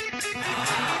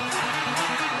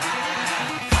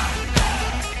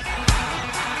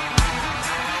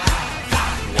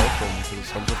Welcome to the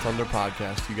Sons of Thunder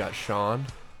podcast. You got Sean,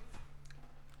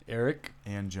 Eric,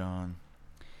 and John.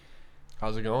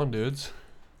 how's it going, dudes?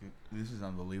 This is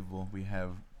unbelievable. We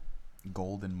have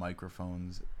golden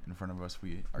microphones in front of us.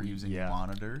 We are using Yeah.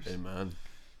 monitors. Amen.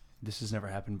 this has never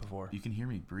happened before. You can hear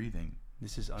me breathing.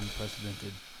 This is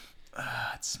unprecedented.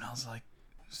 It smells like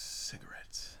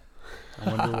cigarettes.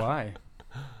 I wonder why.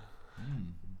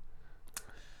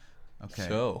 Okay.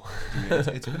 So,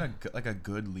 It's been a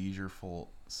good leisureful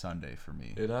Sunday for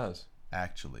me. it has.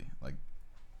 Actually, like,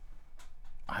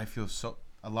 I feel so.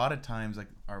 A lot of times, like,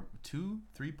 our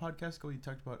 2-3 podcasts ago, you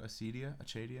talked about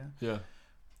Achadia, Yeah.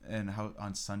 and how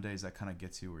on Sundays that kind of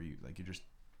gets you where you're just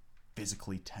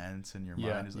physically tense and your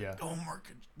Yeah, mind is like, yeah.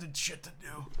 homework, the shit to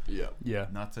do. Yeah. Yeah.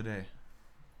 Not today.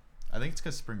 I think it's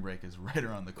because spring break is right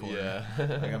around the corner. Yeah.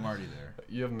 Like, I'm already there.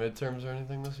 You have midterms or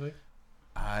anything this week?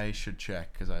 I should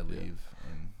check because I leave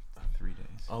in 3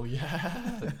 days. Oh,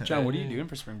 yeah. John, what are you doing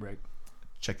for spring break?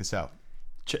 Check this out.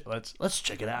 Let's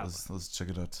check it out. Let's check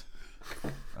it out.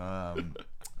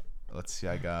 Let's see.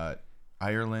 I got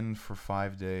Ireland for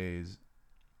 5 days,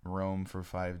 Rome for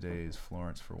 5 days,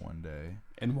 Florence for 1 day.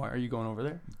 And why are you going over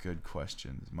there? Good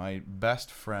questions. My best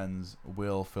friends,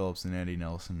 Will Phillips and Andy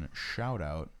Nelson, shout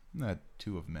out.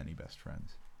 Two of many best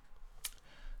friends.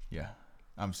 Yeah.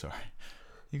 I'm sorry.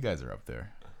 You guys are up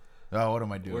there. Oh, what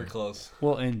am I doing? We're close.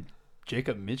 Well, and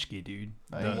Jacob Mitchke, dude.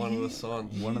 One of the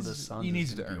sons. One of the sons. He needs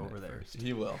is to gonna be earn over it there. first.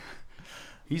 He will.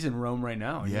 He's in Rome right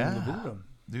now. He's in Yeah. Laburum.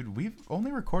 Dude, we've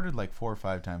only recorded like 4 or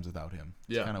 5 times without him.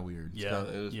 It's Yeah. kind of weird. Yeah.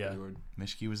 It is Yeah. pretty weird.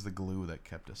 Mishki was the glue that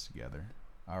kept us together.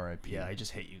 R.I.P. Yeah, I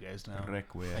just hate you guys now.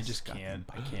 Requiescat. I just can't.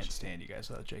 I can't stand you guys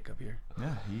without Jacob here.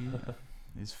 Yeah,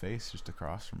 his face just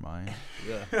across from mine,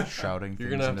 Yeah. shouting You're things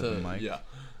going to have into the to, mic. yeah.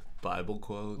 Bible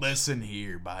quotes. Listen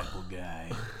here, Bible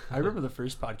guy. I remember the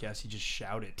first podcast. He just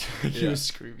shouted. He Yeah. was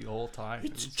screaming the whole time.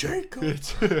 It's Jacob.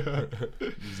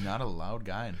 He's not a loud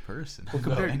guy in person. Well,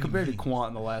 by any compared to means. Quant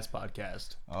in the last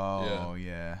podcast. Oh,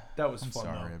 yeah. That was I'm fun.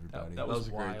 sorry, though. everybody. That That was was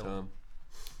a great wild. time.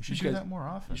 We should You do guys- that more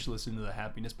often. You should listen to the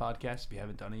Happiness podcast if you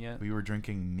haven't done it yet. We were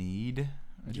drinking mead,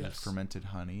 which is Yes. fermented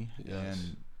honey, Yes.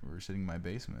 and we were sitting in my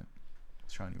basement.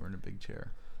 Sean, you were in a big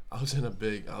chair. I was in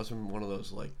one of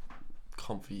those, like,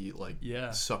 comfy, like,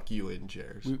 Yeah. suck you in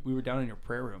chairs. We were down in your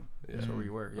prayer room. That's Yeah. where we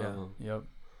were. Yeah. Uh-huh. Yep.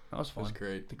 That was It fun. was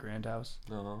great. The Grand House.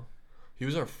 Uh-huh. He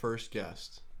was our first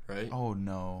guest, right? Oh,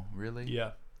 no. Really?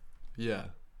 Yeah. Yeah.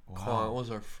 Wow. Quant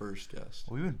was our first guest.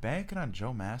 We've been banking on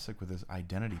Joe Masick with his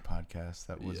identity podcast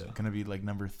that was Yeah. going to be like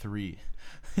number 3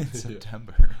 in Yeah.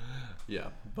 September.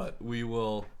 Yeah, but we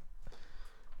will.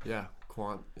 Yeah,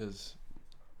 Quant is.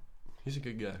 He's a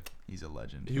good guy. He's a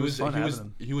legend. He was was. fun He was.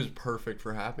 having him. He was perfect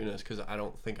for happiness because I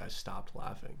don't think I stopped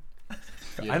laughing.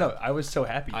 I know. I was so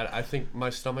happy. I think my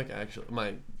stomach actually,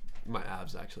 my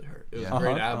abs actually hurt. It was Yeah. a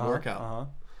great ab Uh-huh, workout, Uh-huh.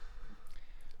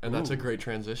 and that's a Ooh. great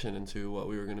transition into what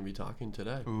we were going to be talking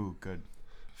today. Ooh, good.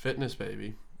 Fitness,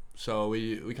 baby. So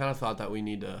we kind of thought that we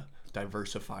need to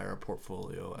diversify our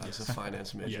portfolio, as a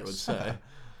finance major Yes. would say, Which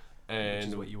and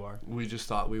is what you are. we just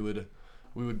thought we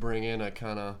would bring in a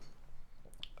kind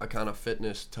of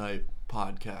fitness type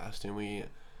podcast, and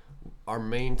our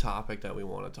main topic that we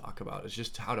want to talk about is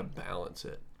just how to balance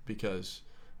it, because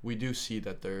we do see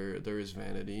that there is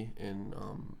vanity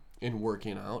in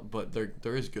working out, but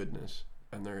there is goodness,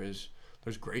 and there's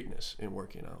greatness in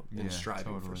working out and Yeah,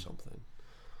 striving for totally. something.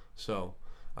 So,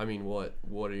 I mean, what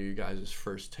are you guys'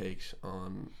 first takes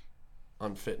on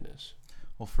fitness?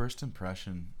 Well, first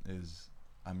impression is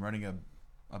I'm running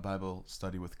a Bible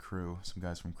study with Crew, some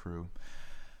guys from Crew.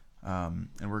 And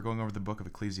we're going over the book of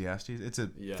Ecclesiastes. It's a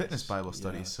Yes, fitness Bible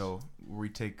study. yes. So we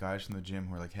take guys from the gym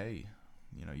who are like, hey,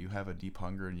 you have a deep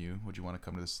hunger in you. Would you want to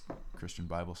come to this Christian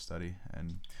Bible study?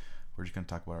 And we're just going to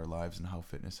talk about our lives and how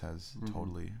fitness has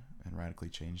totally and radically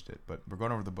changed it. But we're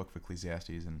going over the book of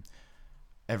Ecclesiastes, and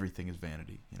everything is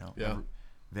vanity, Yeah.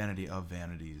 vanity of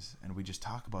vanities. And we just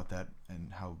talk about that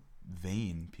and how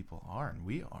vain people are, and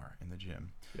we are in the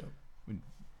gym. Yeah. We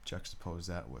juxtapose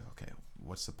that with, okay,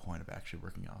 what's the point of actually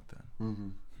working out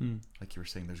then? Mm-hmm. Like you were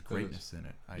saying, there's There is. greatness in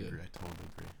it. I Yeah. agree. I totally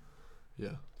agree.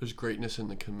 Yeah, there's greatness in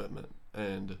the commitment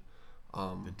and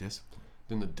The discipline.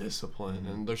 in the discipline,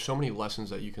 and there's so many lessons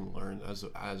that you can learn as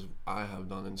I have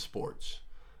done in sports,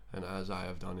 and as I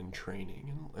have done in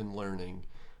training and learning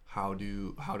how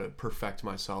to perfect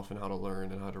myself and how to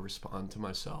learn and how to respond to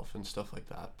myself and stuff like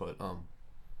that. But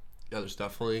yeah, there's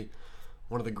definitely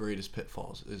one of the greatest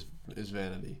pitfalls is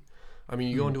vanity. I mean,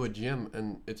 you go into a gym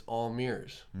and it's all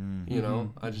mirrors. You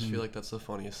know, I just feel like that's the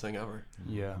funniest thing ever.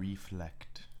 Yeah.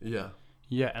 Reflect. Yeah.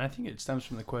 Yeah, and I think it stems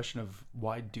from the question of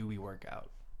why do we work out?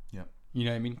 Yep. You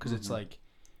know what I mean? Because it's like,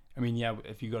 I mean, yeah,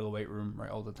 if you go to the weight room, right,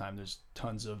 all the time, there's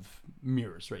tons of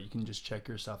mirrors, right? You can just check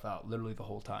yourself out literally the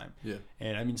whole time. Yeah.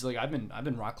 And I mean, it's like I've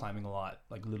been rock climbing a lot,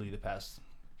 like literally the past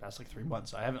like 3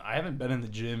 months. I haven't been in the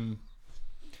gym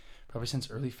probably since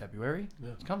early February.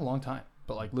 Yeah. It's kind of a long time,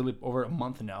 but like literally over a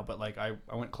month now. But like I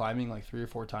went climbing like 3 or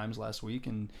 4 times last week,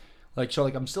 and like so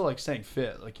like I'm still like staying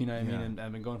fit, like you know what I mean, and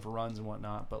I've been going for runs and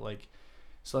whatnot. But like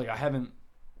so like I haven't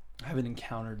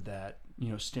encountered that, you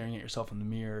know, staring at yourself in the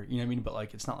mirror, you know what I mean? But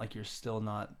like it's not like you're still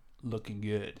not looking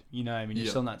good, you know what I mean? You're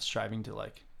still not striving to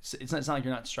like it's not like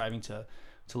you're not striving to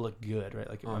look good, right?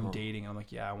 Like if I'm dating, I'm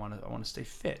like, yeah, I want to stay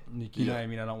fit, you know what I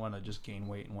mean? I don't want to just gain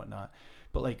weight and whatnot.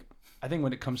 But like I think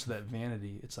when it comes to that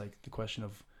vanity, it's like the question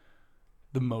of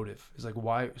the motive is like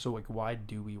why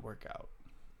do we work out?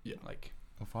 Yeah. Like,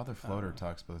 well, Father Floater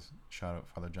talks about this. Shout out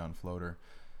Father John Floater,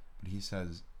 but he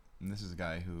says, and this is a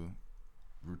guy who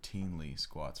routinely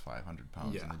squats 500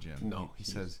 pounds in the gym. No, he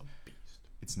says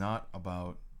it's not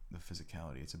about the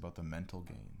physicality, it's about the mental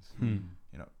gains.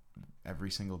 You know, every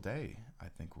single day I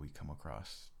think we come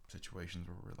across situations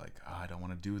where we're like, I don't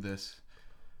want to do this,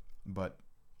 but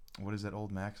what is that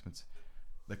old maxim? It's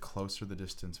the closer the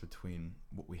distance between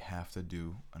what we have to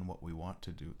do and what we want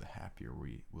to do, the happier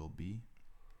we will be.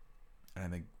 And I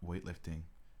think weightlifting,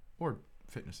 or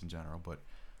fitness in general, but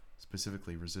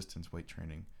specifically resistance weight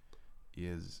training,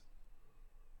 is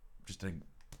just a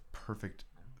perfect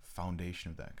foundation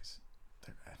of that, because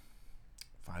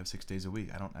 5-6 days a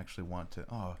week I don't actually want to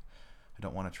I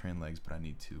don't want to train legs, but I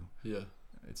need to. Yeah.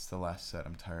 It's the last set,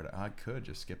 I'm tired. I could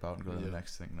just skip out and go to the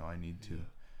next thing. No, I need to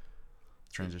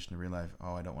transition to real life.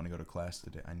 I don't want to go to class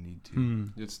today, I need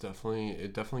to.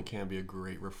 It definitely can be a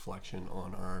great reflection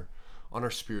on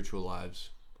our spiritual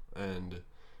lives and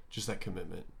just that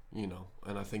commitment, you know.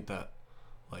 And I think that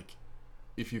like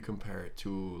if you compare it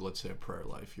to, let's say, a prayer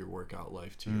life, your workout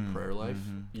life to your prayer life,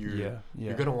 you're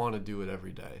going to want to do it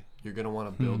every day. You're going to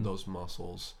want to build those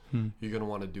muscles. You're going to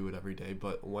want to do it every day.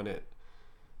 But when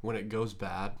it goes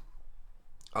bad,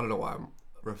 I don't know why I'm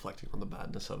reflecting on the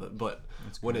badness of it, but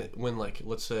when like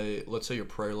let's say your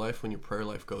prayer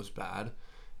life goes bad,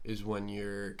 is when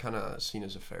you're kind of seen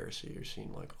as a Pharisee. You're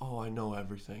seen like, oh, I know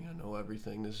everything.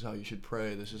 This is how you should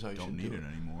pray. This is how you should do it. Don't need it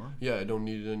anymore. Yeah, I don't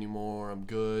need it anymore. I'm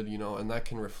good, you know. And that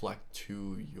can reflect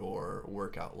to your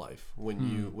workout life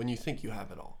when you think you have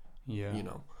it all. Yeah, you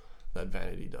know, that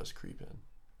vanity does creep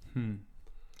in.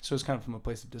 So it's kind of from a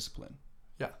place of discipline.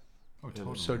 Yeah. Oh,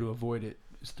 totally. So to avoid it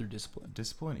is through discipline.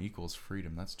 Discipline equals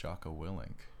freedom. That's Jocko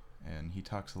Willink, and he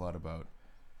talks a lot about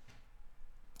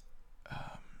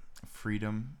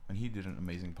freedom, and he did an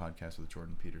amazing podcast with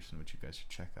Jordan Peterson, which you guys should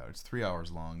check out. It's 3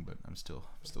 hours long, but I'm still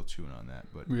chewing on that.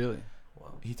 But really,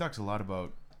 wow. He talks a lot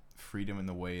about freedom in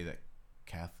the way that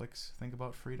Catholics think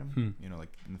about freedom. You know,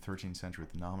 like in the 13th century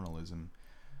with nominalism,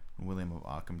 William of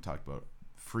Ockham talked about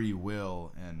free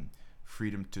will and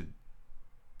freedom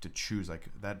to choose. Like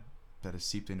that is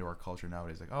seeped into our culture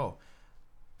nowadays. Like, oh,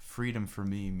 freedom for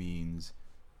me means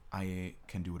I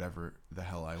can do whatever the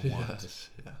hell I want. Yes,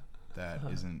 yeah. That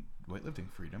isn't weightlifting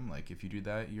freedom. Like if you do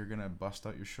that, you're gonna bust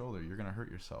out your shoulder. You're gonna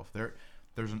hurt yourself.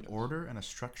 There's an order and a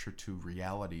structure to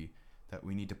reality that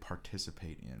we need to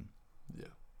participate in. Yeah.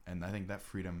 And I think that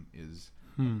freedom is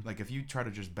like if you try to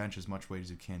just bench as much weight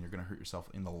as you can, you're gonna hurt yourself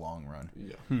in the long run.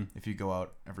 Yeah. If you go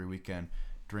out every weekend,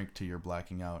 drink till you're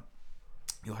blacking out,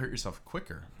 you'll hurt yourself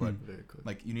quicker. But very quick.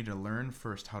 like you need to learn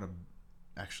first how to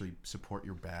actually support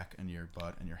your back and your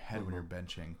butt and your head when you're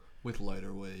benching. With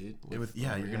lighter weight.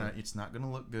 It's not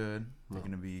gonna look good. No. You're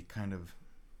gonna be kind of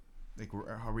like,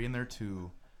 are we in there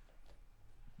to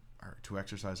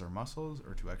exercise our muscles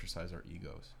or to exercise our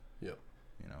egos? Yeah.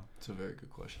 You know, it's a very good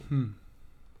question.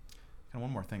 And one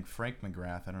more thing, Frank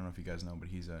McGrath. I don't know if you guys know, but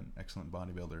he's an excellent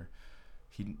bodybuilder.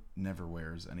 He never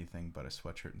wears anything but a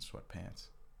sweatshirt and sweatpants.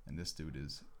 And this dude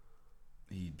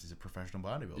he's a professional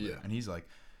bodybuilder. Yeah. And he's like,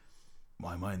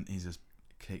 why am I? He's this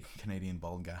Canadian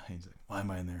bald guy. He's like, why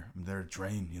am I in there? I'm there to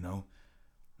train, you know.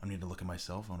 I need to look at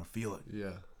myself. I want to feel it.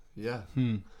 Yeah.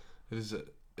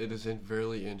 It is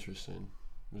really interesting.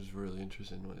 It was really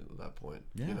interesting at that point.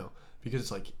 Yeah. You know, because it's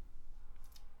like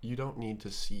you don't need to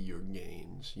see your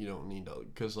gains. You don't need to,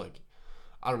 because like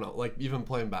I don't know, like even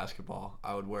playing basketball,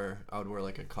 I would wear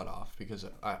like a cutoff because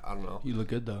I don't know. You look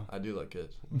good though. I do look good,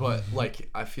 but like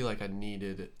I feel like I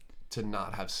needed to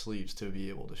not have sleeves to be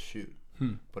able to shoot.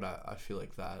 But I feel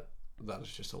like that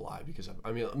is just a lie, because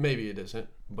I mean maybe it isn't,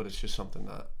 but it's just something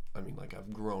that I mean like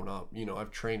I've grown up, you know,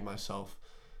 I've trained myself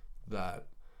that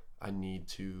I need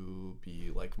to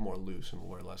be like more loose and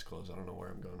wear less clothes. I don't know where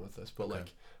I'm going with this,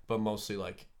 but but mostly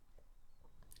like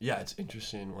yeah, it's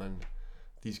interesting when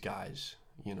these guys,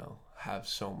 you know, have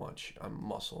so much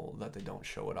muscle that they don't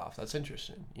show it off. That's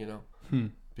interesting, you know,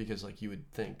 because like you would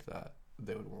think that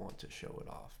they would want to show it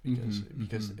off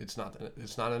because it's not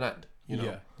an end, you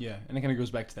know. Yeah, and it kind of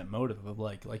goes back to that motive of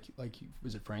like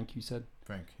was it Frank you said?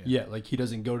 Frank. Yeah, like he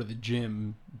doesn't go to the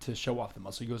gym to show off the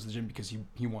muscle. He goes to the gym because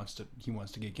he wants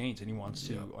to get gains and he wants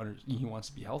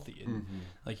to be healthy and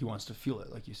like he wants to feel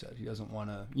it, like you said. He doesn't want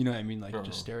to, you know what I mean, like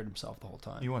just stare at himself the whole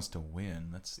time. He wants to win.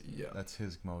 That's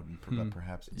his mode, and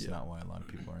perhaps it's not why a lot of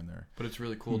people are in there. But it's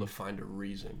really cool to find a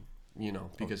reason, you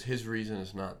know, because his reason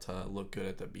is not to look good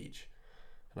at the beach.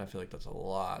 And I feel like that's a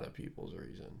lot of people's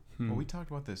reason. Well, we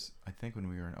talked about this, I think, when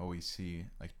we were in OEC,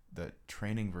 like the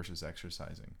training versus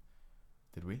exercising.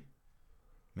 Did we?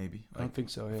 Maybe. I don't think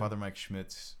so. Yeah. Father Mike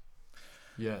Schmitz,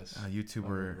 yes,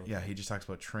 YouTuber. Yeah, he just talks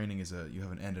about training as you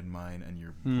have an end in mind and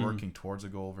you're working towards a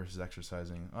goal versus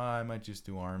exercising. I might just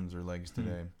do arms or legs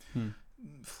today.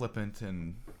 Flippant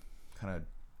and kind of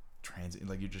transit,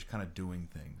 like you're just kind of doing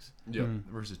things. Yeah.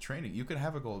 Versus training, you could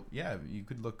have a goal. Yeah, you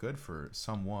could look good for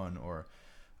someone, or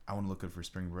I want to look good for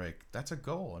spring break. That's a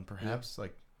goal, and perhaps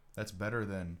like that's better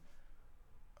than.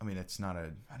 I mean, it's not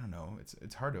I don't know.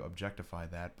 It's hard to objectify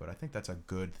that, but I think that's a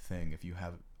good thing if you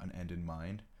have an end in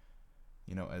mind.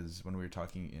 You know, as when we were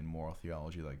talking in moral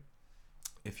theology, like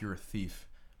if you're a thief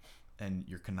and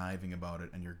you're conniving about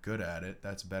it and you're good at it,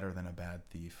 that's better than a bad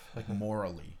thief, like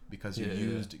morally, because you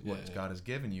used what God has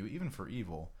given you, even for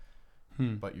evil,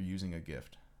 but you're using a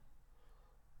gift.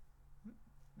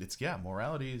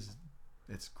 Morality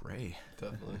it's gray.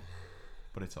 Definitely.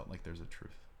 But it's like there's a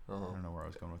truth. I don't know where I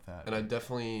was going with that. And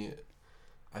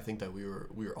I think that we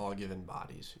were all given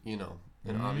bodies, you know,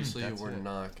 and obviously we're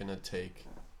not going to take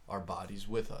our bodies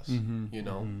with us, you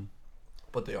know,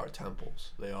 but they are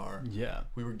temples. They are,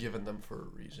 we were given them for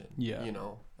a reason, you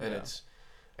know, and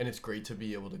it's great to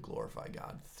be able to glorify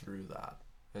God through that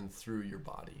and through your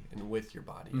body and with your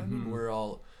body. I mean, we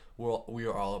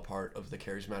are all a part of the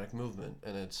charismatic movement,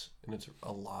 and it's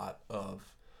a lot of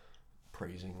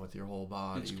praising with your whole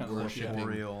body, worshiping,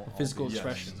 real physical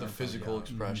expression, the physical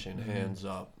expression, hands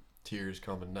up, tears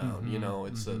coming down. You know,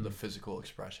 it's the physical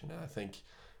expression. And I think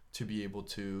to be able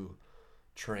to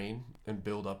train and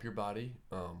build up your body,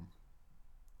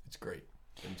 it's great.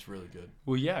 And it's really good.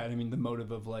 Well, yeah, I mean, the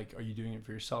motive of like, are you doing it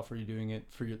for yourself, or are you doing it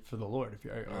for the Lord? If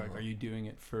you're, are you doing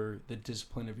it for the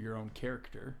discipline of your own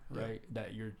character, right?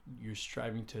 That you're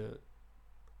striving to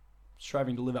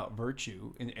live out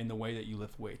virtue in the way that you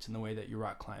lift weights, in the way that you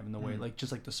rock climb, in the way like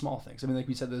just like the small things. I mean, like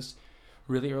we said this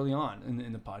really early on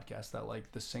in the podcast, that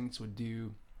like the saints would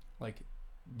do like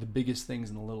the biggest things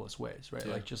in the littlest ways, right?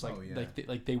 Like just like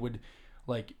like they would.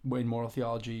 Like in moral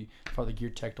theology, Father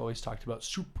Geertech always talked about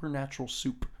supernatural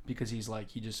soup, because he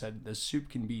just said the soup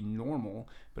can be normal,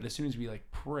 but as soon as we like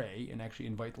pray and actually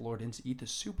invite the Lord in to eat the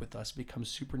soup with us, it becomes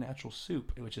supernatural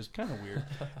soup, which is kind of weird.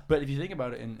 But if you think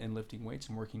about it in lifting weights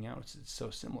and working out, it's so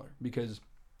similar, because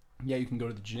you can go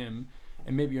to the gym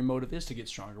and maybe your motive is to get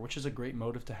stronger, which is a great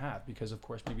motive to have, because of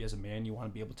course maybe as a man you want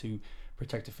to be able to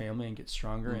protect a family and get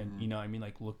stronger, and you know, I mean,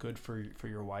 like look good for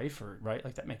your wife, or right,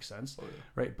 like that makes sense,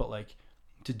 right? But like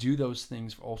to do those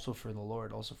things also for the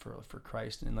Lord, also for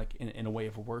Christ, and like in a way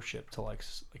of worship, to like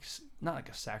not like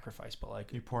a sacrifice, but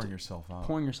like you're pouring yourself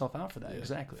out for that,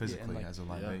 exactly, physically, and like, as a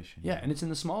libation. And it's in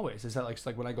the small ways. Is that like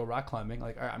when I go rock climbing,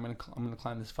 like all right, I'm gonna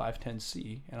climb this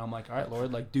 510C, and I'm like, all right,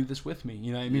 Lord, like do this with me,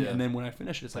 you know what I mean? And then when I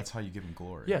finish it, it's that's like how you give Him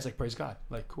glory. Yeah, it's like praise God,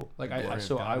 like cool. Like I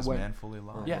went man fully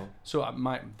alive. Yeah, so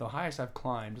the highest I've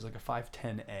climbed is like a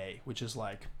 510A, which is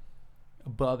like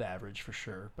above average for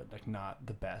sure, but like not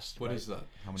the best. What is that?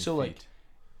 How many feet? Like,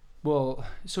 well,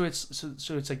 so it's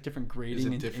like different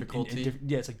grading. Is it difficulty?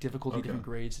 It's like difficulty, different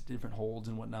grades, different holds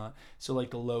and whatnot. So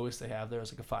like the lowest they have there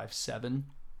is like a 5.7, and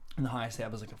the highest they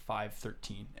have is like a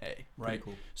 5.13A, right?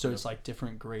 Cool. So it's like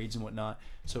different grades and whatnot.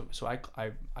 So I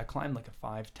climbed like a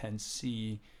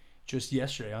 5.10C just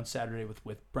yesterday on Saturday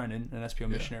with Brennan, an SPO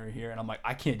missionary here, and I'm like,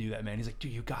 I can't do that, man. He's like,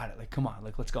 dude, you got it. Like, come on,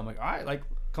 like let's go. I'm like, all right, like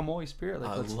come Holy Spirit,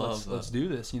 like let's do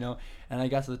this, you know. And I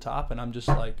got to the top, and I'm just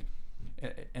like,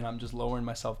 and I'm just lowering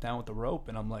myself down with the rope,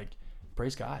 and I'm like,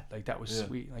 praise God, like that was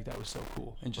sweet, like that was so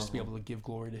cool, and just to be able to give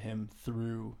glory to Him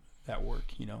through that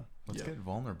work, you know. Let's get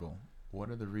vulnerable. What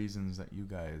are the reasons that you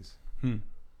guys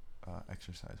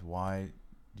exercise? Why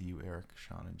do you, Eric,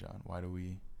 Sean, and John? Why do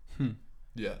we?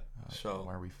 So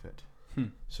why are we fit?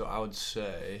 So I would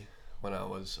say when I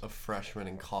was a freshman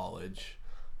in college,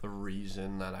 the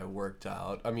reason that I worked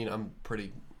out, I mean, I'm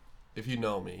pretty, if you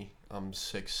know me, I'm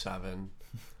 6'7".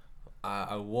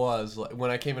 I was, like, when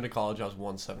I came into college, I was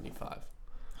 175.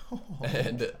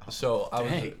 And so I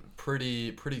was Dang.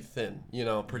 pretty thin, you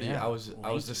know, Yeah, I was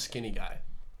the skinny guy.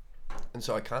 And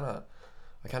so I kind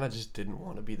of just didn't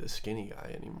want to be the skinny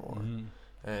guy anymore.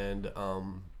 Mm-hmm. And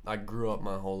I grew up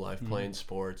my whole life playing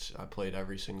sports. I played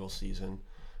every single season,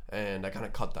 and I kind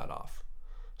of cut that off.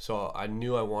 So I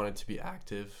knew I wanted to be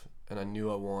active, and I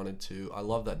knew I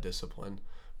love that discipline,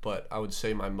 but I would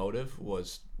say my motive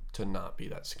was to not be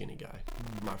that skinny guy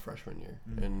my freshman year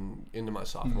and into my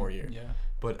sophomore year. Yeah.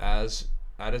 But as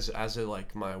it,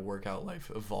 like, my workout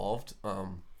life evolved, I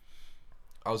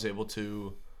was able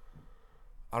to,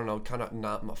 I don't know, kind of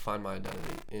not find my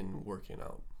identity in working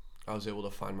out. I was able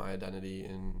to find my identity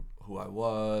in who I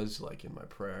was, like in my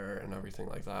prayer and everything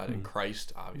like that, in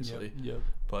Christ, obviously. Yep.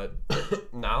 But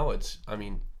now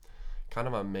kind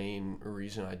of my main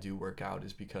reason I do work out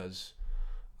is because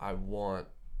I want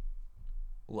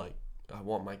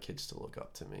my kids to look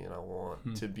up to me, and I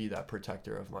want to be that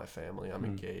protector of my family. I'm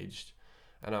engaged,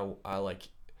 and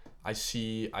I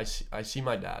see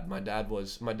my dad. My dad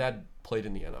played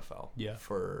in the NFL. Yeah.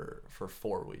 For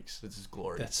 4 weeks. This is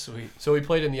glory. That's sweet. So he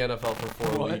played in the NFL for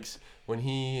 4 What? weeks. When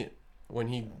he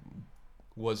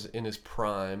was in his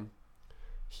prime,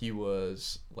 he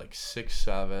was like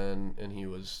 6'7", and he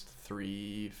was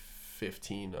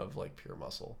 315 of like pure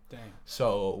muscle. Dang.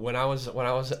 So when I was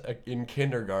in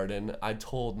kindergarten, I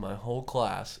told my whole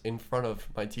class in front of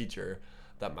my teacher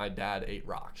that my dad ate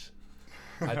rocks.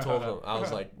 I told him, I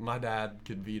was like, my dad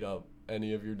could beat up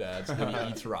any of your dads, and he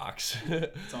eats rocks.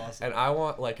 That's awesome. And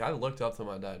I looked up to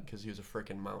my dad because he was a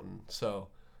freaking mountain. So,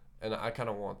 and I kind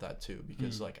of want that too,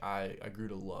 because like I grew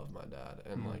to love my dad,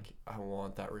 and like I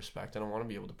want that respect, and I want to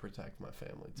be able to protect my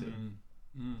family too.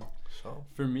 So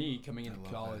For me, coming into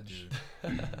love college,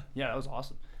 that, dude. yeah, that was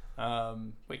awesome.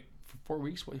 Wait, for 4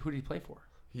 weeks, who did he play for?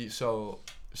 he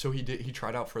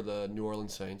tried out for the New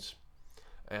Orleans Saints,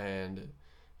 and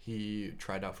he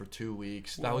tried out for 2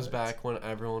 weeks. That was What? back when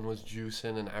everyone was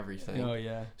juicing and everything. Oh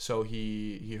yeah. So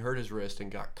he hurt his wrist and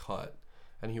got cut,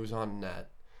 and he was on net,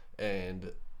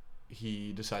 and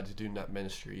he decided to do net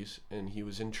ministries, and he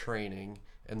was in training,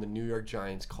 and the New York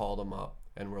Giants called him up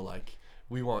and were like,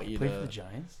 we want you Play for the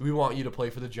Giants? we want you to play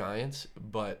for the Giants,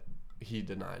 but he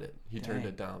denied it. He turned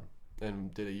Dang. it down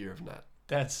and did a year of net.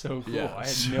 That's so cool. Yeah, I had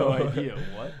so- no idea.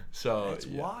 What? So That's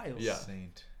wild. Yeah.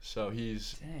 Saint. So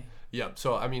he's Dang. yeah.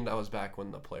 So I mean, that was back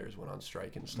when the players went on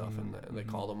strike and stuff, and they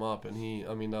called him up, and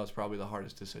that was probably the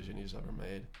hardest decision he's ever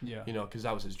made. Yeah. You know, because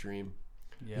that was his dream.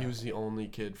 Yeah. He was the only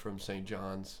kid from St.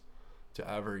 John's to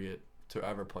ever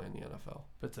play in the NFL.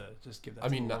 But to just give that I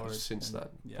to mean, the not Lord since and- then,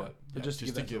 yeah. but just to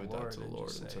give it that to to the the Lord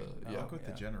Lord and and just to say, I yeah. look with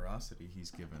the generosity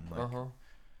he's given. Like,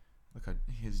 look at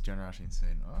his generosity and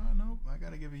saying, "Oh no, I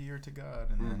gotta give a year to God,"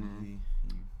 and then he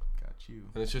got you.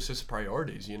 And it's just his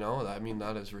priorities, you know. I mean,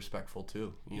 that is respectful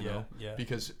too, you know. Yeah.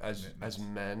 Because as Commitments.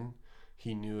 men,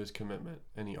 he knew his commitment,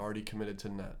 and he already committed to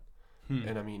net.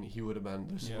 And I mean, he would have been,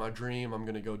 this is my dream, I'm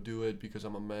gonna go do it because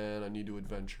I'm a man, I need to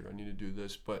adventure, I need to do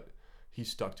this, but he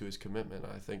stuck to his commitment.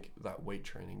 I think that weight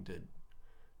training did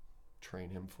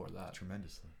train him for that,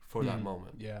 Tremendously. for that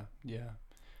moment. Yeah.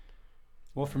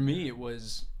 Well, for me, it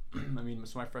was, I mean,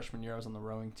 so my freshman year, I was on the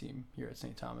rowing team here at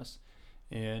St. Thomas,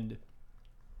 and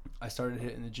I started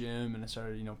hitting the gym, and I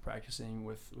started, practicing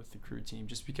with the crew team,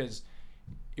 just because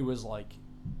it was the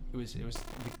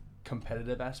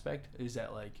competitive aspect is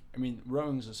that, like, I mean,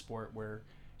 rowing is a sport where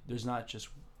there's not just,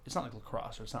 it's not like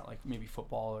lacrosse, or it's not like maybe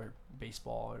football or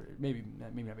baseball, or maybe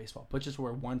not baseball, but just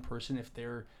where one person, if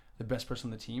they're the best person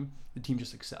on the team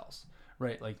just excels,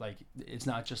 right? Like it's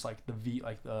not just like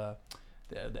the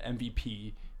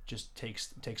MVP just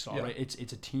takes all, Yeah. right? It's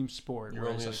a team sport. You're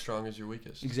where only it's as strong as your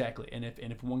weakest. Exactly, and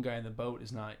if one guy in the boat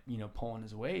is not pulling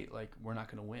his weight, like, we're not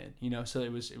going to win, So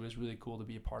it was really cool to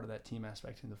be a part of that team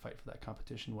aspect and to fight for that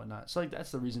competition and whatnot. So like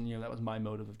that's the reason that was my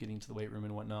motive of getting to the weight room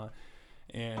and whatnot.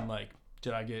 And like,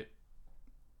 did I get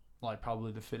like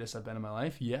probably the fittest I've been in my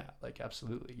life? Yeah, like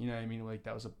absolutely. You know what I mean? Like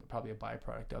that was probably a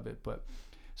byproduct of it, but.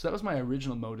 So that was my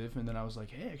original motive, and then I was like,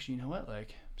 hey, actually, you know what? Like,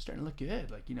 I'm starting to look good.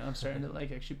 Like, I'm starting to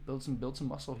like actually build some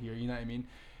muscle here. You know what I mean?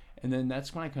 And then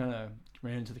that's when I kind of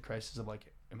ran into the crisis of like,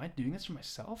 am I doing this for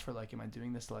myself, or like, am I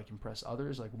doing this to like impress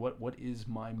others? Like, what is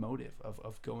my motive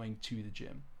of going to the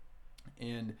gym?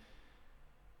 And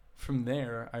from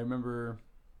there, I remember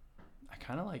I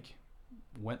kind of like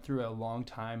went through a long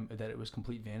time that it was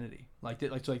complete vanity. Like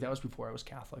that was before I was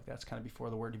Catholic. That's kind of before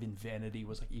the word even vanity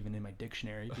was like even in my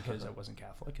dictionary, because I wasn't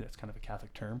Catholic. That's kind of a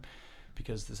Catholic term,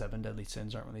 because the 7 deadly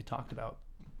sins aren't really talked about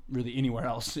really anywhere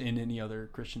else in any other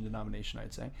Christian denomination,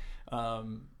 I'd say.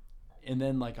 And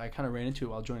then like I kind of ran into it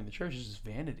while joining the church, is just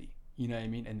vanity. You know what I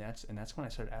mean? And that's when I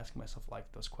started asking myself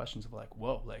like those questions of like,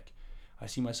 whoa, like I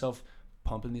see myself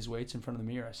pumping these weights in front of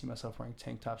the mirror. I see myself wearing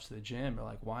tank tops to the gym. Or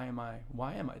like, why am I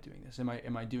doing this? Am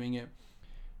I doing it?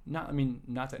 Not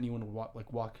that anyone would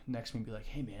walk next to me and be like,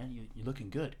 hey man, you're looking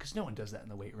good. Because no one does that in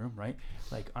the weight room, right?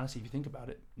 Like, honestly, if you think about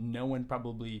it, no one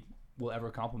probably will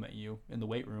ever compliment you in the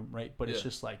weight room, right? But it's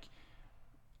just like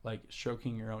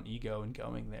stroking your own ego and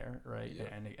going there, right? Yeah.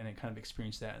 And it kind of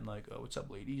experience that and like, oh, what's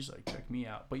up, ladies? Like, check me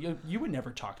out. But you would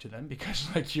never talk to them because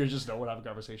like you just don't want to have a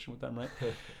conversation with them, right?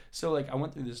 So like I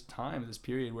went through this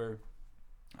period where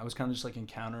I was kind of just like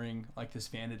encountering like this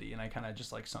vanity, and I kind of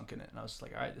just like sunk in it, and I was just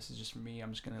like, all right, this is just for me.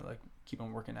 I'm just gonna like keep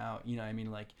on working out, you know what I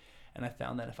mean? Like, and I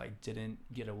found that if I didn't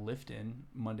get a lift in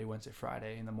Monday, Wednesday,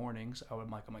 Friday in the mornings, I'm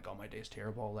like, oh, my day's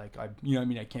terrible. Like you know what I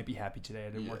mean? I can't be happy today. I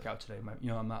didn't work out today.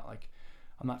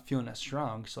 I'm not feeling as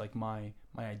strong. So like my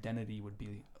identity would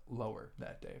be lower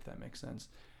that day, if that makes sense.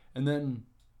 And then,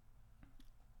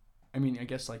 I mean, I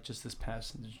guess like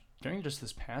during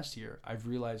this past year, I've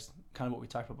realized kind of what we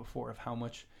talked about before of how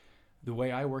much the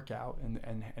way I work out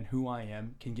and who I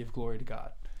am can give glory to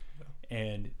God. Yeah.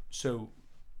 And so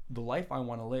the life I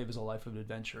want to live is a life of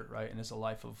adventure, right? And it's a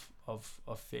life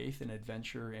of faith and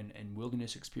adventure and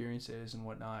wilderness experiences and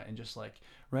whatnot, and just like,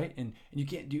 right? And you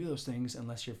can't do those things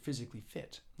unless you're physically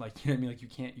fit. Like, you know what I mean? Like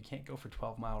you can't go for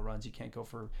 12-mile runs. You can't go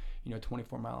for,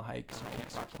 24-mile hikes. You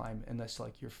can't rock climb unless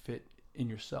like you're fit in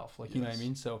yourself. Like, you know what I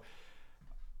mean? So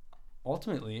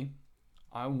ultimately,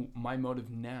 my motive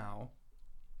now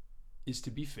is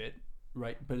to be fit,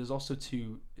 right? But is also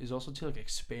to like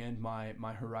expand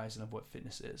my horizon of what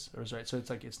fitness is, right? So it's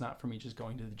like, it's not for me just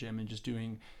going to the gym and just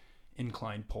doing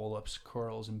incline pull-ups,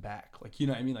 curls, and back, like, you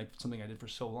know what I mean? Like something I did for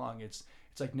so long. It's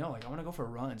like, no, like I want to go for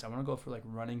runs. I want to go for like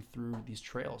running through these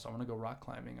trails. I want to go rock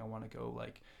climbing. I want to go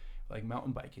like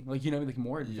mountain biking, like, you know, like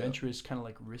more adventurous kind of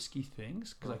like risky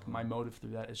things, because like my motive through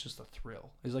that is just the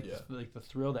thrill. It's like like the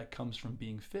thrill that comes from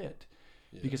being fit,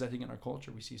 because I think in our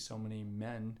culture we see so many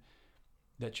men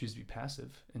that choose to be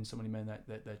passive, and so many men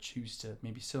that choose to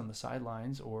maybe sit on the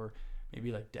sidelines, or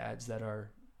maybe like dads that are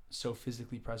so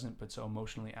physically present but so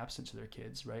emotionally absent to their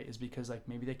kids, right? Is because like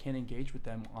maybe they can't engage with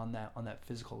them on that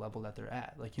physical level that they're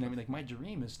at. Like, you know what I mean? Like my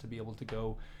dream is to be able to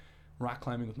go rock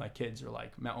climbing with my kids, or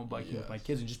like mountain biking with my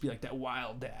kids, and just be like that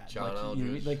wild dad. John like, you know what I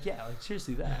mean? Like, yeah, like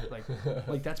seriously that.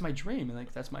 Like that's my dream, and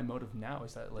like that's my motive now,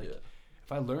 is that like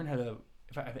if I learn how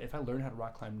to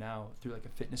rock climb now through like a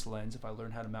fitness lens, if I learn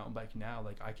how to mountain bike now,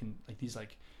 like I can, like these,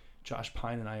 like Josh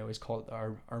Pine and I always call it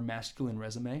our masculine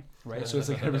resume, right? So it's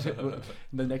like the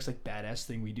next like badass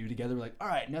thing we do together. We're like, all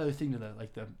right, another thing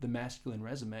to the masculine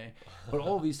resume. But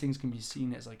all of these things can be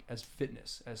seen as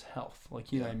fitness, as health,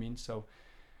 like, you know what I mean? So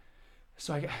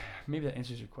maybe that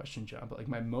answers your question, John, but like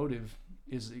my motive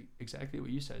is exactly what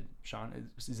you said, Sean,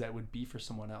 is that it would be for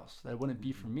someone else. That it wouldn't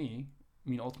be for me. I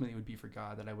mean, ultimately it would be for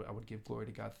God, that I would give glory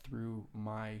to God through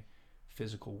my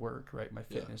physical work, right? My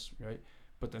fitness, right?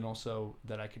 But then also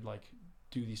that I could like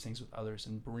do these things with others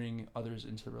and bring others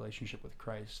into the relationship with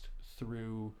Christ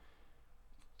through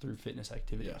fitness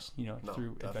activities,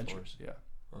 through definitely. Adventures. Yeah.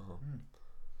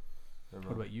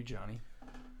 What about you, Johnny?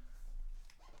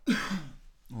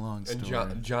 Long story.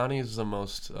 And Johnny is the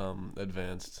most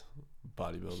advanced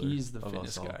bodybuilder. He's the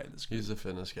fitness guy. He's the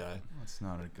fitness guy. That's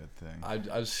not a good thing.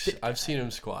 I've seen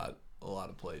him squat a lot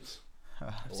of plates.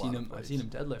 I've seen him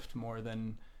deadlift more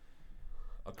than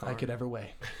I could ever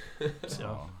weigh.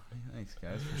 So thanks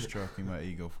guys for stroking my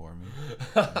ego for me.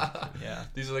 Yeah,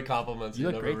 these are the compliments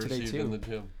you never received in the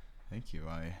gym. Thank you.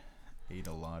 I ate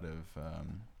a lot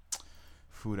of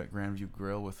food at Grandview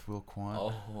Grill with Will Quant.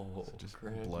 Oh, so just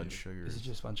blood sugar. Is it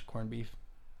just a bunch of corned beef?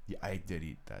 Yeah, I did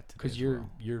eat that today. Because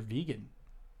you're vegan.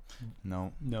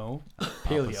 No.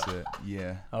 Paleo. Opposite.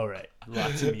 Yeah. All right.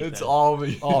 Lots of meat. It's all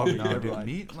meat. Oh no, dude.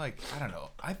 Meat, like, I don't know.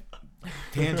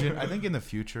 Tangent. I think in the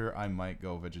future I might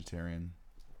go vegetarian.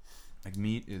 Like,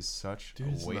 meat is such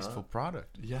a wasteful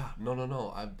product. Yeah.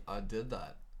 No. I did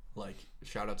that. Like,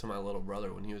 shout out to my little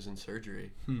brother when he was in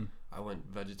surgery. I went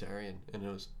vegetarian and it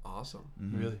was awesome.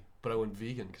 Mm-hmm. Really? But I went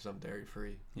vegan because I'm dairy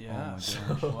free. Yeah.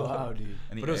 Oh my gosh. Wow, dude.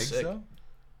 Any eggs though?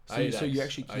 So you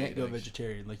actually can't go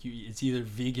vegetarian. Like, it's either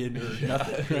vegan or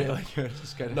nothing, right? Like, you're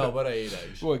just kind of. No, but I ate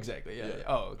eggs. Well, exactly. Yeah.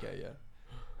 Oh, okay. Yeah.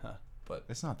 Huh. But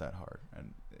it's not that hard,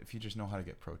 and if you just know how to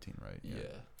get protein right.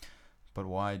 Yeah. But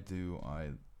why do I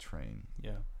train?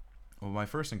 Yeah. Well, my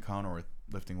first encounter with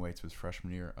lifting weights was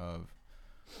freshman year of,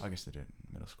 I guess I did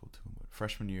in middle school too, but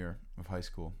freshman year of high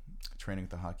school, training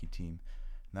with the hockey team.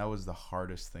 And that was the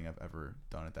hardest thing I've ever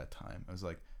done at that time. I was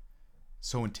like,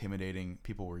 so intimidating.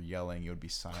 People were yelling. You would be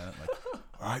silent, like,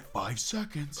 all right, 5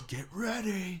 seconds, get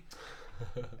ready.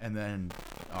 And then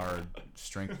our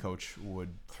strength coach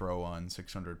would throw on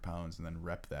 600 pounds and then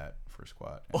rep that for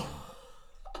squat.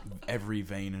 every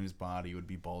vein in his body would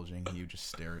be bulging. He would just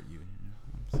stare at you.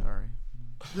 I'm sorry.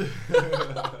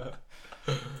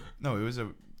 No,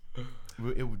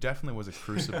 it definitely was a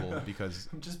crucible because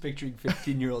I'm just picturing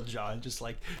 15-year-old John, just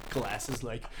like glasses,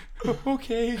 like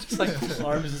okay, just like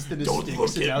arms as thin as Don't sticks,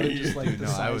 look and at now they're me. just like the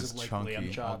no, I size was of like chunky.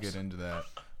 lamb chops. I'll get into that,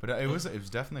 but it was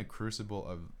definitely a crucible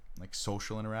of like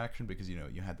social interaction because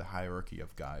you had the hierarchy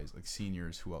of guys like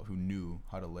seniors who knew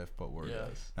how to lift but were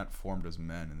Yes. not formed as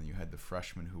men, and then you had the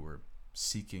freshmen who were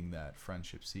seeking that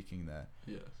friendship, seeking that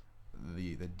Yes.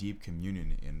 the deep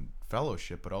communion in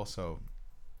fellowship, but also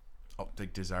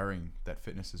like desiring that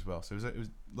fitness as well. So it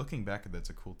was looking back at that, it's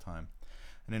a cool time.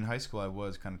 And in high school I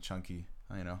was kind of chunky.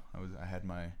 I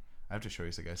have to show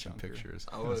you guys some pictures.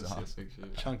 I It was awesome. picture.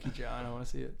 Chunky John, I want to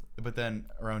see it. But then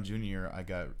around junior year I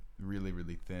got really,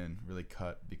 really thin, really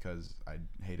cut because I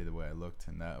hated the way I looked,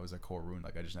 and that was a core wound.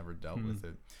 Like I just never dealt with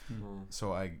it.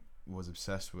 So I was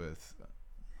obsessed with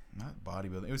not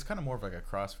bodybuilding. It was kind of more of like a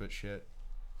CrossFit shit.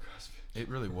 It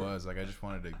really was. Like I just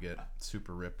wanted to get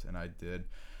super ripped, and I did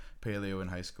paleo in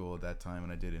high school at that time,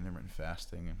 and I did intermittent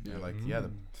fasting, and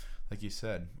like you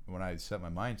said, when I set my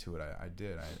mind to it, I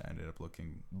did. I ended up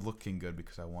looking good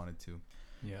because I wanted to.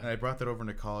 Yeah. And I brought that over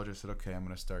into college. I said, okay, I'm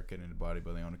going to start getting into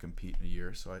bodybuilding. I want to compete in a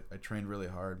year. So I trained really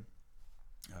hard.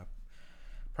 No,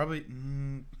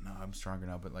 I'm stronger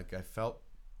now, but like I felt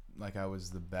like I was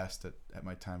the best at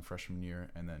my time freshman year.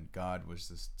 And then God was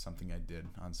just something I did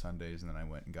on Sundays. And then I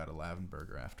went and got a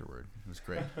Lavenberger afterward. It was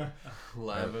great.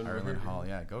 Ireland Hall.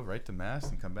 Yeah, go right to Mass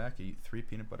and come back, eat 3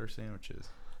 peanut butter sandwiches.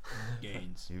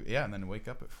 Gains. Yeah, and then wake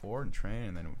up at 4 and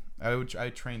train. And then I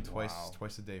trained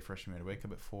twice a day freshman year. I'd wake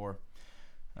up at 4.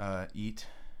 Eat,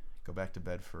 go back to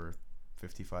bed for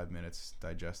 55 minutes,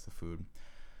 digest the food,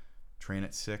 train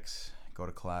at 6, go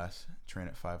to class, train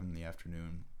at 5 in the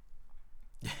afternoon.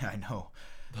 Yeah, I know.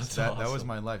 That was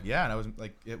my life. Yeah, and I was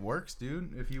like, it works,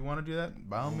 dude. If you want to do that,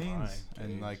 by all means.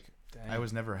 And like, I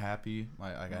was never happy.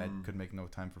 I could make no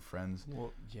time for friends.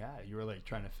 Well, yeah, you were like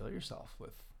trying to fill yourself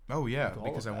with. Oh yeah, with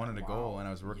because I wanted a goal Wow. and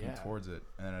I was working towards it.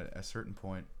 And then at a certain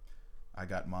point, I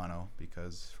got mono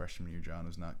because freshman year John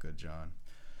was not good, John.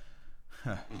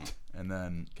 And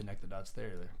then Connect the dots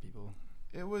there, people.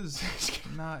 it was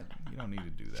not. You don't need to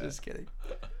do that. Just kidding.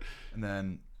 And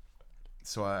then,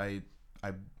 so I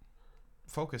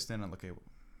focused in on, okay,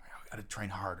 I gotta train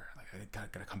harder. Like I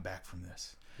gotta come back from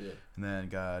this. Yeah. And then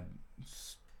God,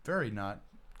 very not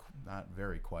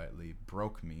very quietly,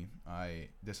 broke me. I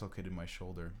dislocated my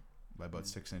shoulder by about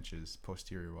 6 inches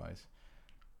posterior wise.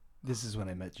 This is when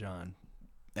I met John.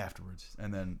 Afterwards,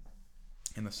 and then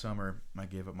in the summer, I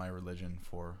gave up my religion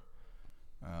for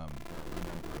a number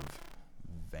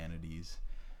of vanities.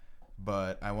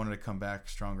 But I wanted to come back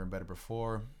stronger and better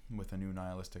before, with a new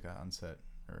nihilistic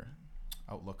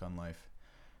outlook on life.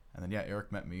 And then, yeah,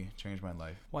 Eric met me, changed my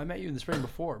life. Well, I met you in the spring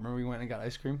before. Remember we went and got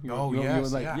ice cream?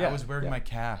 Yes. I was wearing my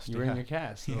cast. You were wearing your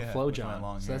cast. Flow with my John.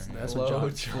 long So hair. that's Flow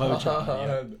what John. Flow John.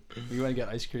 Yeah. We went and got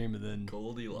ice cream, and then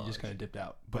Goldilocks. you just kind of dipped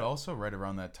out. But also right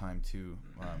around that time, too,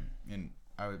 and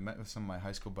I met with some of my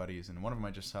high school buddies, and one of them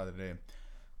I just saw today.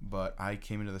 But I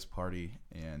came into this party,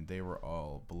 and they were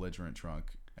all belligerent drunk,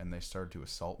 and they started to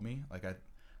assault me.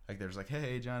 There's like,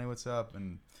 hey, Johnny, what's up?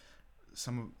 And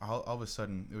all of a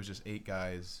sudden, it was just 8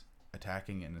 guys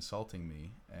attacking and assaulting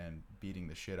me and beating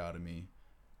the shit out of me.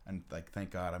 And like, thank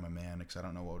God I'm a man, because I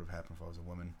don't know what would have happened if I was a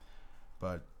woman.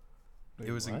 But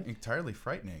it was entirely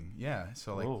frightening. Yeah.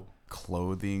 So like,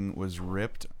 clothing was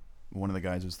ripped. One of the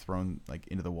guys was thrown like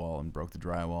into the wall and broke the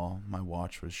drywall. My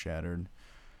watch was shattered,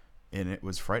 and it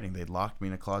was frightening. They locked me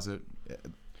in a closet.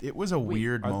 It was a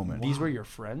weird moment. These were your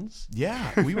friends?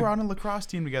 Yeah, we were on a lacrosse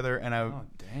team together, and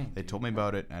they told me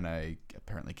about it, and I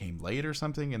apparently came late or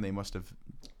something, and they must have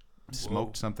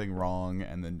smoked something wrong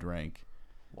and then drank.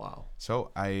 Wow.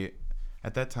 So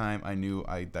at that time, I knew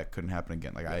that couldn't happen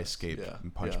again. Like, I escaped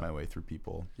and punched my way through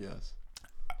people. Yes.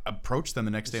 I approached them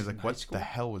the next day. I was like, what the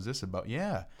hell was this about?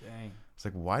 Yeah. Dang. It's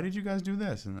like, why did you guys do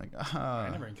this? And like, I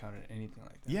never encountered anything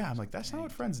like that. Yeah, I'm like, that's not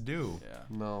what friends do. Yeah.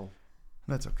 No.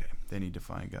 That's okay. They need to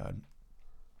find God.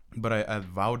 But I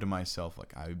vowed to myself,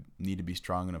 like, I need to be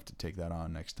strong enough to take that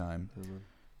on next time. Mm-hmm.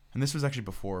 And this was actually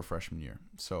before freshman year.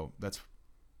 So that's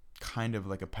kind of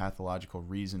like a pathological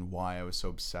reason why I was so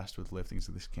obsessed with lifting,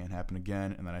 so this can't happen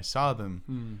again. And then I saw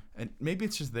them, and maybe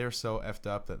it's just they're so effed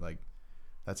up that like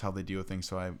that's how they deal with things.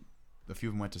 So a few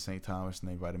of them went to St. Thomas and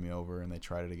they invited me over and they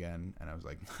tried it again, and I was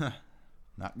like,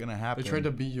 not gonna happen. They tried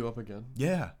to beat you up again.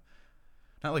 Yeah,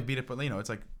 not like beat it, but it's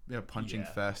like punching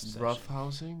fest, rough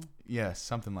housing. Yeah,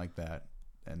 something like that.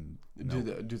 And do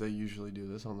they usually do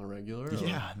this on the regular? Or?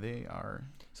 Yeah, they are.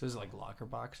 So it's like locker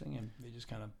boxing, and they just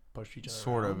kind of pushed each other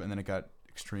sort around? of, and then it got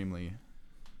extremely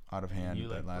out of hand you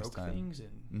that last broke time. Things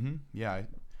and Yeah.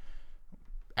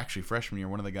 Actually, freshman year,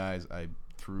 one of the guys I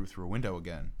threw through a window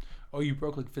again. oh, you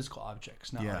broke like physical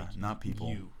objects, not like not people.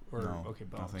 You or No, okay,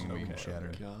 bones. nothing Okay,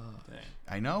 shattered. God. Dang.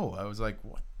 I know. I was like,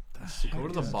 what? Go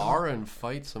to the bar and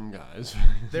fight some guys.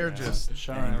 They're Yeah. just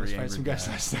Sean and I was angry, fighting some angry guys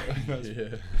last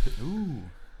night. Yeah. Ooh.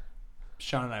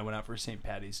 Sean and I went out for St.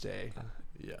 Patty's Day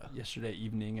Yeah. yesterday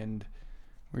evening, and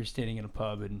we were standing in a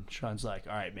pub, and Sean's like,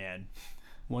 all right, man,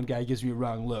 one guy gives me a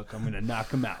wrong look, I'm going to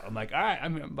knock him out. I'm like, all right,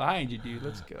 I'm behind you, dude.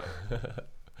 Let's go.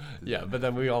 Yeah, but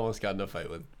then we almost got in a fight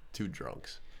with 2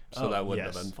 drunks. So that wouldn't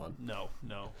have yes. been fun. No.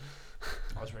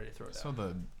 I was ready to throw it So out.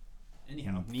 the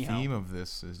Anyhow, theme of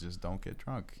this is just don't get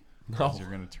drunk. No. 'Cause you're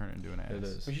going to turn it into an ass. It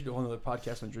is. We should do a whole other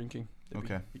podcast on drinking.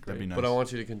 Okay. Be That'd be nice. But I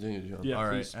want you to continue, John. Yeah, All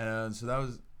right. please. And so that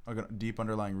was a deep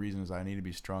underlying reason is I need to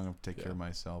be strong enough to take Yeah. care of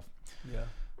myself. Yeah.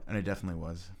 And I definitely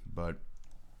was. But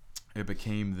it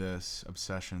became this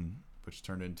obsession, which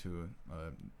turned into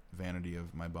a vanity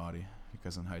of my body.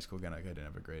 Because in high school, again, I didn't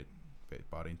have a great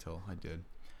body until I did.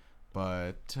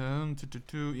 But,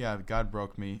 yeah, God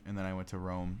broke me. And then I went to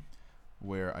Rome,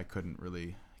 where I couldn't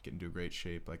really get into a great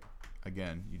shape. Like,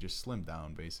 again, you just slim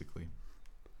down, basically.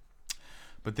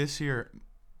 But this year,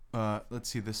 let's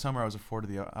see, this summer I was afforded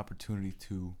the opportunity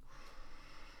to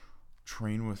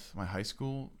train with my high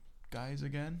school guys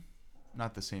again.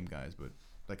 Not the same guys, but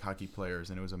like hockey players,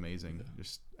 and it was amazing. Yeah.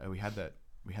 Just we had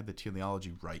the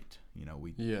teleology right. You know,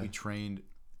 we trained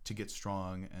to get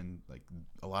strong, and like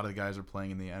a lot of the guys are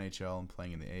playing in the NHL and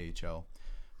playing in the AHL,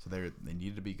 so they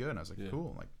needed to be good. And I was like,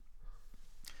 cool. Like,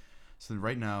 so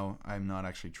right now I'm not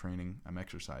actually training; I'm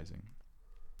exercising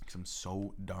because I'm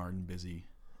so darn busy,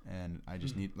 and I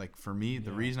just need, like, for me,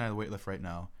 the reason I weightlift right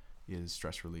now is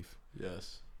stress relief.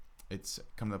 Yes. It's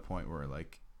come to the point where,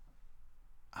 like,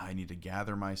 I need to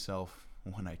gather myself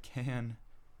when I can,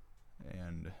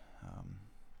 and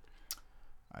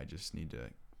I just need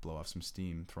to blow off some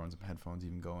steam, throw in some headphones,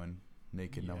 even going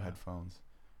naked, no headphones.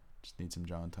 Just need some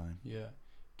John time. Yeah.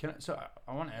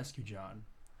 I want to ask you, John.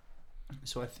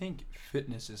 So I think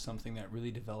fitness is something that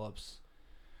really develops,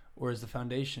 or is the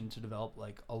foundation to develop,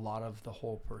 like, a lot of the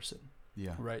whole person.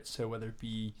 Yeah. Right. So whether it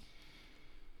be,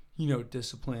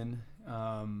 discipline,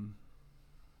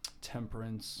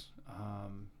 temperance,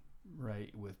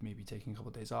 right, with maybe taking a couple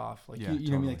of days off, like, Yeah, you know what I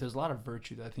mean? totally. Like, there's a lot of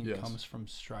virtue that I think comes from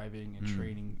striving and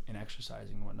training and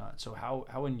exercising and whatnot. So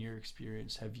how in your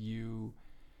experience have you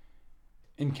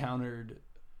encountered,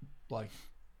 like,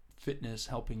 fitness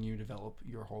helping you develop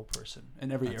your whole person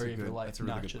in every area of your life? That's a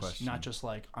really good question. Not just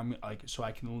like, I'm like, so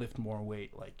I can lift more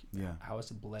weight. Like, Yeah. how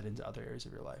has it bled into other areas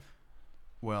of your life?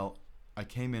 Well, I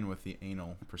came in with the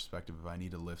anal perspective of I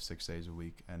need to lift 6 days a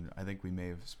week, and I think we may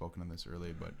have spoken on this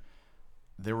earlier, but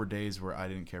there were days where I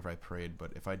didn't care if I prayed,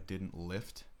 but if I didn't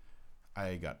lift,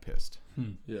 I got pissed.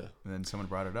 Yeah. And then someone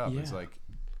brought it up. It's Yeah. like,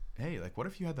 hey, like, what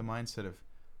if you had the mindset of,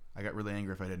 I got really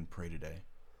angry if I didn't pray today,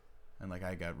 and like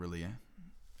I got really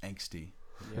angsty.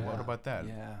 Yeah. What about that?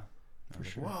 Yeah, And I for was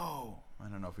like, sure. whoa. I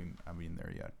don't know if I'm in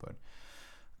there yet, but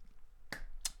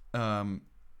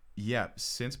yeah,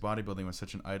 since bodybuilding was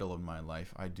such an idol of my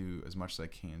life, I do as much as I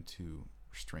can to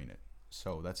restrain it.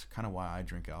 So that's kind of why I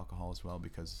drink alcohol as well,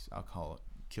 because alcohol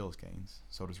kills gains.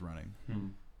 So does running.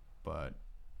 But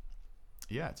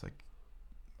yeah, it's like,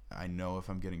 I know if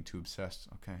I'm getting too obsessed,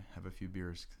 okay, have a few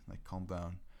beers, like, calm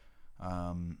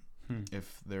down.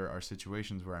 If there are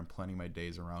situations where I'm planning my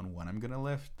days around when I'm going to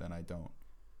lift, then I don't.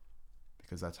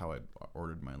 Because that's how I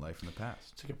ordered my life in the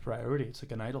past. It's like a priority. It's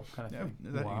like an idol kind of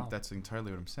thing. Wow. That's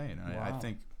entirely what I'm saying. And I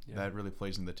think that really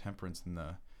plays in the temperance and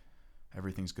the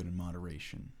everything's good in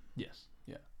moderation. Yes.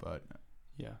 Yeah. But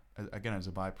yeah, again, as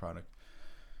a byproduct,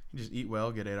 you just eat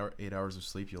well, get 8 hours of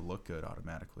sleep, you'll look good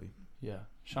automatically. Yeah.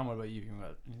 Sean, what about you?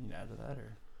 You need to add to that,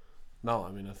 or? No,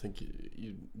 I mean, I think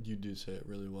you do say it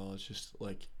really well. It's just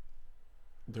like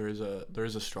there is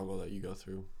a struggle that you go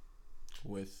through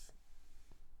with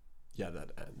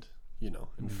that end,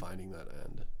 and finding that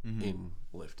end in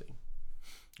lifting.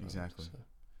 Exactly.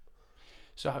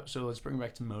 So let's bring it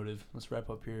back to motive. Let's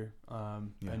wrap up here.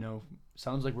 I know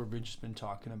sounds like we've just been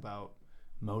talking about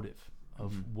motive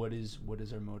of what is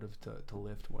our motive to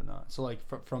lift and whatnot. So like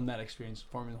from that experience,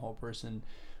 forming the whole person,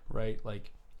 right?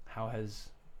 Like, how has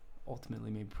ultimately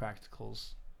made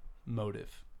practical's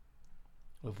motive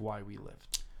of why we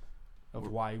lift,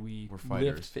 of why we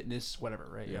lift, fitness, whatever,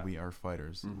 right? Yeah, we are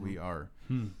fighters. We are.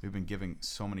 We've been given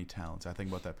so many talents. I think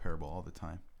about that parable all the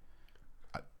time.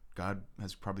 God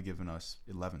has probably given us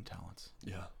 11 talents.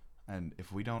 Yeah. And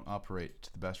if we don't operate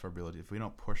to the best of our ability, if we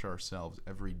don't push ourselves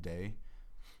every day,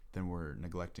 then we're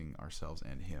neglecting ourselves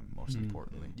and Him, most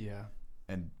importantly. Yeah.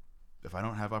 And if I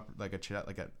don't have like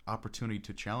an opportunity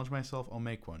to challenge myself, I'll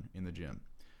make one in the gym.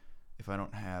 If I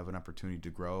don't have an opportunity to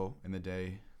grow in the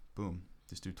day, boom,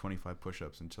 just do 25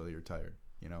 push-ups until you're tired.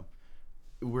 You know,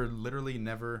 we're literally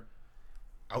never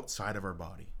outside of our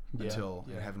body until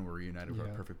in heaven we're reunited with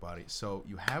our perfect body. So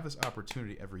you have this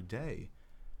opportunity every day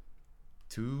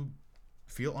to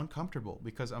feel uncomfortable,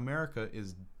 because America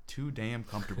is too damn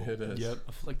comfortable. It is. Yep.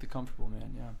 I feel like the comfortable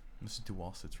man. Yeah. Let's do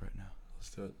wall sits right now. Let's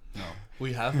do it. No,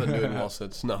 We have been doing wall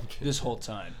sits. No, I'm kidding. This whole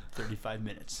time, 35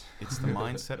 minutes. it's the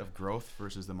mindset of growth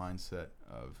versus the mindset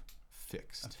of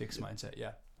fixed. A fixed mindset.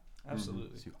 Yeah.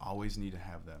 Absolutely. So you always need to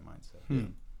have that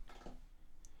mindset.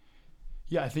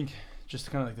 Yeah, I think just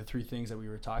kind of like the three things that we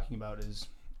were talking about is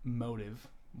motive.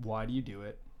 Why do you do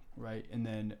it, right? And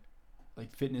then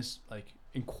like fitness, like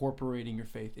incorporating your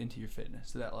faith into your fitness.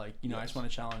 So that like, you know, I just want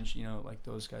to challenge, you know, like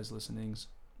those guys listening,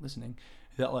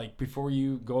 that like before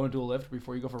you go into a lift,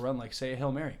 before you go for a run, like say a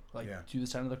Hail Mary, like do the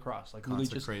sign of the cross, like really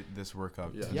consecrate this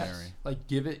workout to yes, Mary. like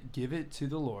give it to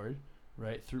the Lord,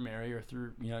 right, through Mary or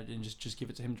through, you know, and just give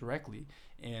it to him directly,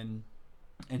 and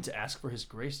to ask for his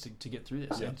grace to get through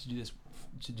this and to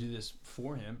do this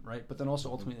for him, right? But then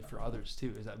also ultimately for others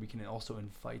too, is that we can also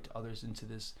invite others into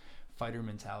this fighter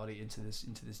mentality, into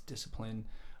this discipline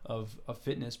of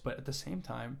fitness. But at the same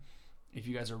time, if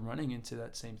you guys are running into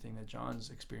that same thing that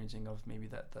John's experiencing of maybe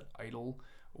that idol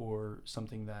or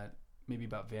something that maybe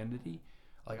about vanity,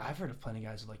 like I've heard of plenty of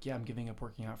guys like, I'm giving up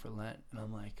working out for Lent, and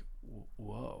I'm like,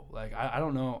 whoa, like I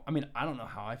don't know. I mean, I don't know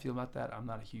how I feel about that. I'm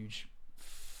not a huge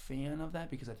fan of that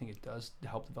because I think it does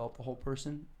help develop the whole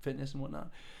person, fitness and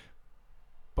whatnot.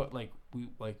 But like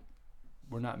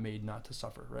we're not made not to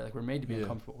suffer, right? Like we're made to be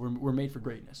uncomfortable. We're made for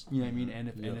greatness. You know what I mean? And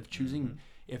if choosing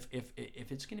if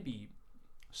it's going to be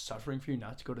suffering for you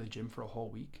not to go to the gym for a whole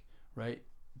week, right?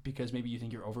 Because maybe you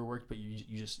think you're overworked, but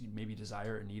you just maybe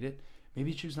desire or need it.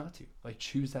 Maybe choose not to. Like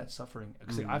choose that suffering.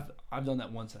 Because like, I've done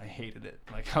that once and I hated it.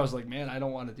 Like I was like, man, I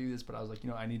don't want to do this, but I was like, you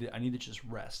know, I need to just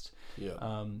rest.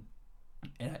 Yeah.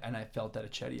 And I felt that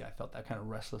at Chetty. I felt that kind of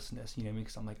restlessness. You know what I mean?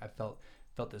 Because I'm like, I felt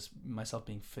this myself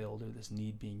being filled or this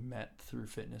need being met through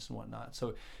fitness and whatnot. So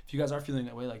if you guys are feeling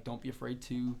that way, like don't be afraid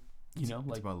to, you know,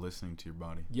 like it's about listening to your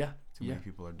body. Yeah. Too many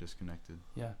people are disconnected.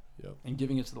 Yeah. Yep. And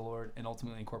giving it to the Lord and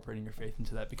ultimately incorporating your faith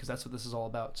into that, because that's what this is all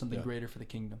about. Something greater for the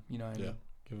kingdom. You know what I mean?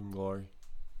 Give him glory.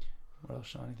 What else,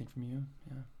 Sean? Anything from you?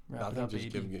 Yeah. Wrap it up, just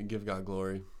give God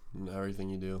glory in everything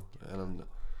you do, and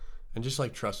just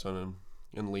like trust on Him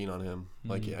and lean on Him.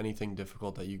 Like anything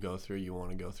difficult that you go through, you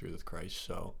want to go through with Christ.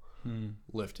 So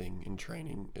lifting and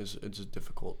training it's a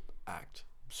difficult act.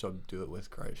 So do it with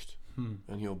Christ,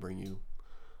 and He'll bring you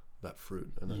that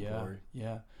fruit and that glory.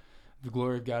 Yeah. The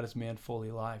glory of God is man fully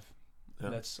alive.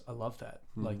 Yeah. I love that.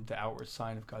 Like the outward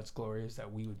sign of God's glory is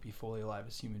that we would be fully alive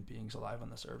as human beings, alive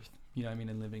on this earth. You know what I mean?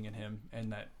 And living in Him.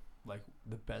 And that like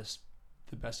the best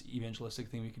evangelistic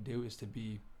thing we could do is to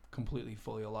be completely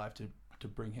fully alive to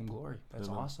bring Him glory. That's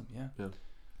awesome. Yeah.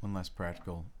 One last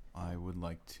practical. I would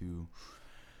like to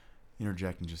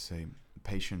interject and just say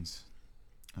patience.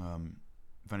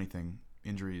 If anything,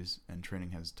 injuries and training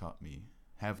have taught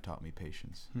me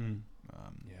patience.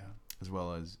 As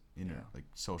well as like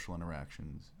social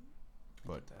interactions.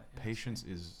 But patience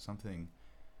is something.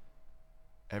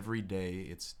 Every day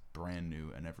it's brand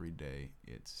new, and every day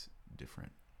it's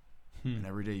different. And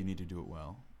every day you need to do it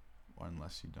well,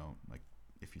 unless you don't. Like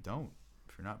if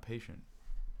you're not patient,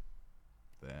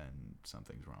 then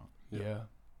something's wrong.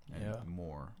 And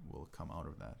more will come out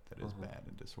of that is bad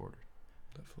and disordered.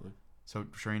 Definitely. So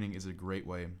training is a great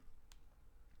way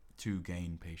to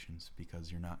gain patience,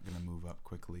 because you're not going to move up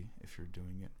quickly if you're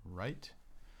doing it right.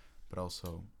 But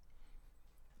also,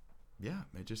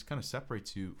 it just kind of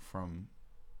separates you from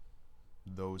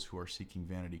those who are seeking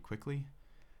vanity quickly.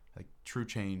 Like true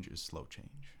change is slow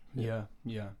change. Yeah.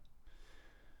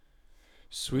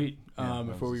 Sweet.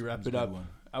 Before we wrap it up,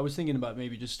 I was thinking about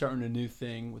maybe just starting a new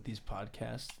thing with these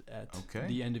podcasts. At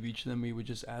the end of each of them, we would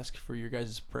just ask for your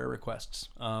guys' prayer requests.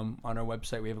 On our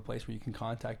website, we have a place where you can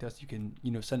contact us. You can,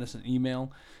 send us an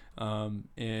email,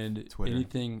 and Twitter.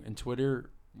 Anything, and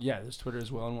Twitter. Yeah, there's Twitter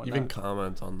as well and whatnot. Even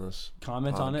comment on this.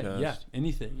 Comment on it. Yeah,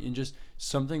 anything, and just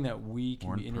something that we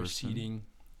can be interceding person.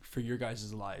 For your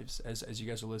guys' lives as you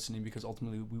guys are listening, because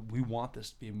ultimately we want this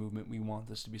to be a movement. We want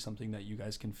this to be something that you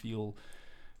guys can feel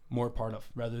more part of,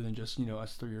 rather than just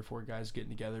us 3 or 4 guys getting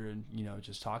together and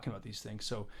just talking about these things.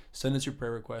 So send us your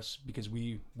prayer requests, because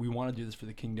we want to do this for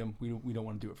the kingdom. We don't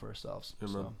want to do it for ourselves.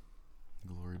 Amen. So.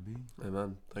 Glory be.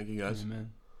 Amen. Thank you guys.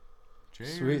 Amen.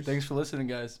 Cheers. Sweet. Thanks for listening,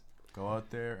 guys. Go out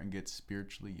there and get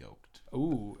spiritually yoked.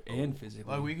 Ooh, and physically.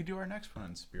 Well, we could do our next one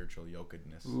on spiritual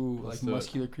yokedness. Ooh, like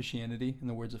muscular Christianity, in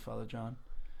the words of Father John.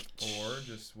 or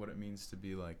just what it means to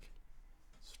be like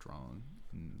strong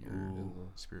in your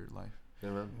spirit life. Yeah,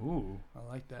 man. Ooh, I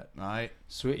like that. All right.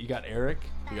 Sweet. You got Eric.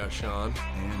 You got Sean.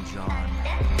 And John.